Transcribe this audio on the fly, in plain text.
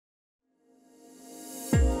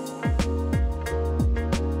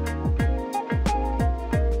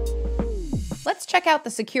check out the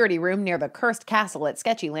security room near the cursed castle at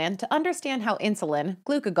SketchyLand to understand how insulin,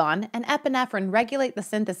 glucagon, and epinephrine regulate the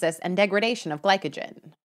synthesis and degradation of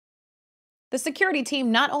glycogen. The security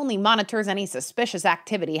team not only monitors any suspicious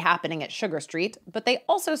activity happening at Sugar Street, but they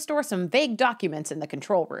also store some vague documents in the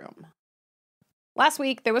control room. Last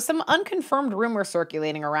week, there was some unconfirmed rumor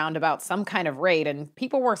circulating around about some kind of raid, and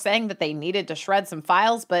people were saying that they needed to shred some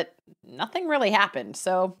files, but nothing really happened,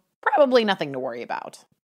 so probably nothing to worry about.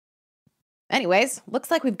 Anyways,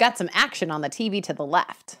 looks like we've got some action on the TV to the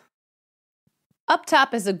left. Up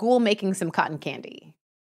top is a ghoul making some cotton candy.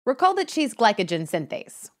 Recall that she's glycogen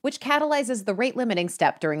synthase, which catalyzes the rate-limiting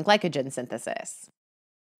step during glycogen synthesis.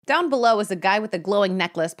 Down below is a guy with a glowing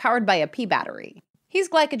necklace powered by a P battery. He's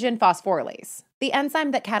glycogen phosphorylase, the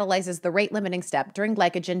enzyme that catalyzes the rate-limiting step during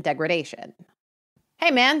glycogen degradation.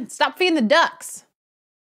 Hey man, stop feeding the ducks!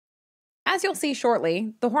 As you'll see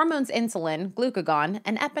shortly, the hormones insulin, glucagon,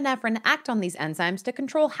 and epinephrine act on these enzymes to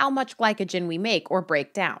control how much glycogen we make or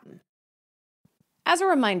break down. As a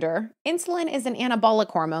reminder, insulin is an anabolic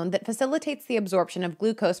hormone that facilitates the absorption of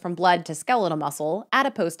glucose from blood to skeletal muscle,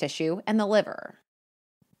 adipose tissue, and the liver.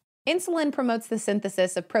 Insulin promotes the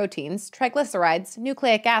synthesis of proteins, triglycerides,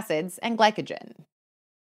 nucleic acids, and glycogen.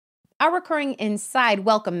 Our recurring inside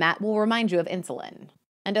welcome mat will remind you of insulin.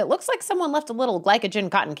 And it looks like someone left a little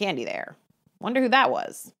glycogen cotton candy there. Wonder who that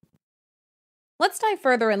was. Let's dive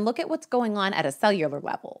further and look at what's going on at a cellular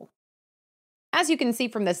level. As you can see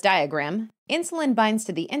from this diagram, insulin binds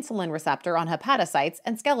to the insulin receptor on hepatocytes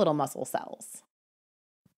and skeletal muscle cells.